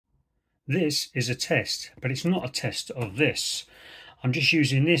This is a test, but it's not a test of this. I'm just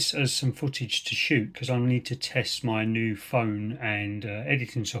using this as some footage to shoot because I need to test my new phone and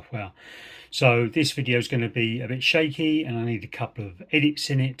editing software. So this video is going to be a bit shaky and I need a couple of edits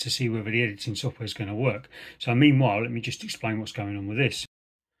in it to see whether the editing software is going to work. So meanwhile, let me just explain what's going on with this.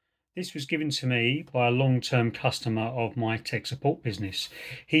 This was given to me by a long-term customer of my tech support business.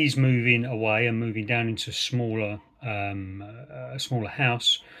 He's moving away and moving down into a smaller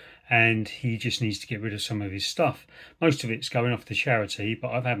house, and he just needs to get rid of some of his stuff. Most of it's going off to charity,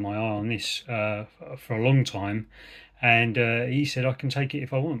 but I've had my eye on this for a long time, and he said I can take it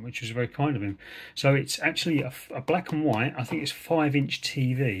if I want, which was very kind of him. So it's actually a black and white, I think it's 5-inch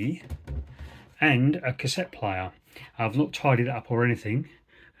TV and a cassette player. I've not tidied it up or anything.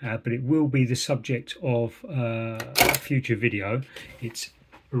 But it will be the subject of a future video. It's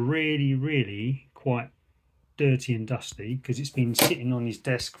really quite dirty and dusty because it's been sitting on his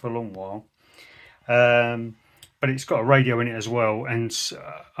desk for a long while. But it's got a radio in it as well, and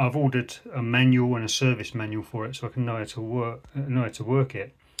I've ordered a manual and a service manual for it so I can know how to work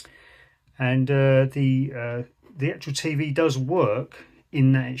it. And the actual TV does work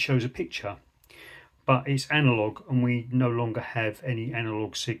in that it shows a picture. But it's analog, and we no longer have any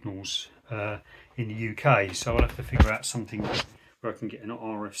analog signals in the UK, so I'll have to figure out something where I can get an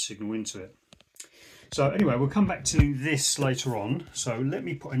RF signal into it. So anyway, we'll come back to this later on. So let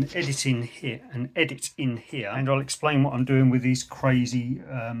me put an edit in here, and I'll explain what I'm doing with these crazy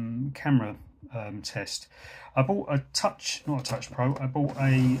camera test. I bought a not a Touch Pro, I bought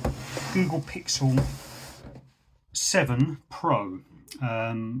a Google Pixel 7 Pro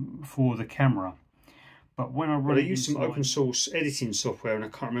for the camera. But when I use some open source editing software, and I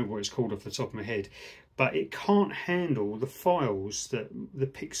can't remember what it's called off the top of my head, but it can't handle the files that the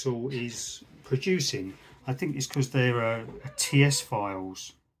Pixel is producing. I think it's because they're TS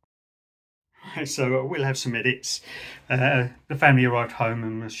files. So we'll have some edits. The family arrived home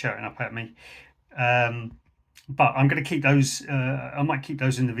and was shouting up at me. But I'm going to keep those, I might keep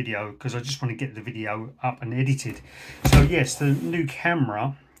those in the video because I just want to get the video up and edited. So yes, the new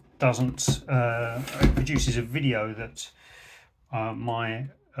camera produces a video that my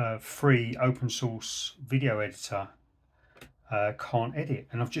free open source video editor can't edit,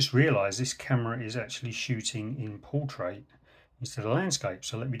 and I've just realized this camera is actually shooting in portrait instead of landscape.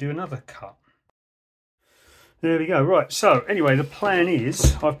 So let me do another cut. There we go. Right, so anyway, the plan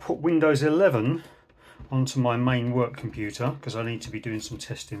is I've put Windows 11 onto my main work computer because I need to be doing some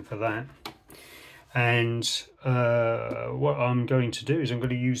testing for that. And what I'm going to do is I'm going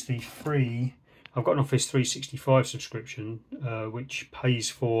to use the free, I've got an Office 365 subscription which pays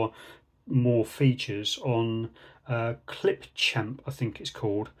for more features on Clipchamp, I think it's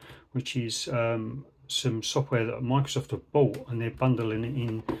called, which is some software that Microsoft have bought, and they're bundling it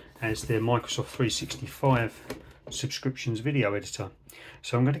in as their Microsoft 365 subscriptions video editor.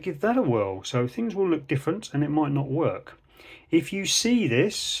 So I'm going to give that a whirl. So things will look different and it might not work. If you see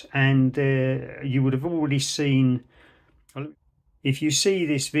this, and you would have already seen, if you see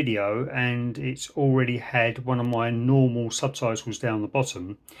this video and it's already had one of my normal subtitles down the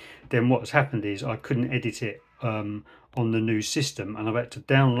bottom, then what's happened is I couldn't edit it on the new system, and I've had to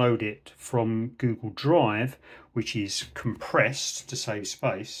download it from Google Drive, which is compressed to save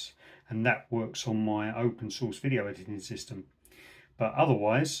space, and that works on my open source video editing system. But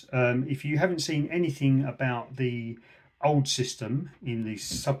otherwise, if you haven't seen anything about the old system in the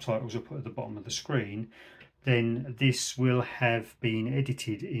subtitles I put at the bottom of the screen, then this will have been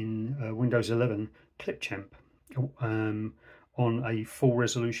edited in Windows 11 Clipchamp on a full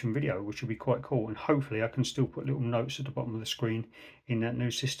resolution video, which will be quite cool, and hopefully I can still put little notes at the bottom of the screen in that new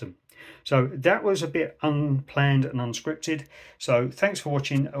system. So that was a bit unplanned and unscripted, so thanks for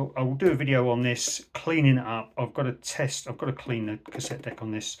watching. I will do a video on this, cleaning it up. I've got to clean the cassette deck on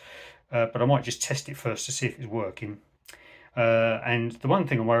this, but I might just test it first to see if it's working. And the one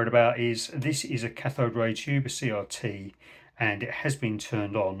thing I'm worried about is this is a cathode ray tube, a CRT, and it has been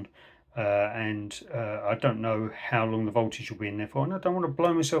turned on, and I don't know how long the voltage will be in there for, and I don't want to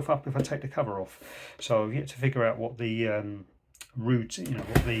blow myself up if I take the cover off. So I've yet to figure out what the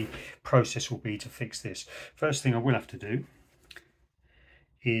what the process will be to fix this. First thing I will have to do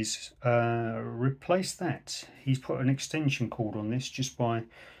is replace that. He's put an extension cord on this just by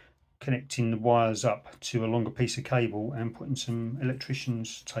connecting the wires up to a longer piece of cable and putting some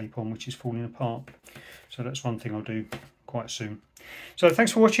electrician's tape on, which is falling apart. So that's one thing I'll do quite soon. So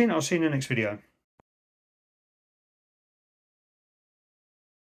thanks for watching. I'll see you in the next video.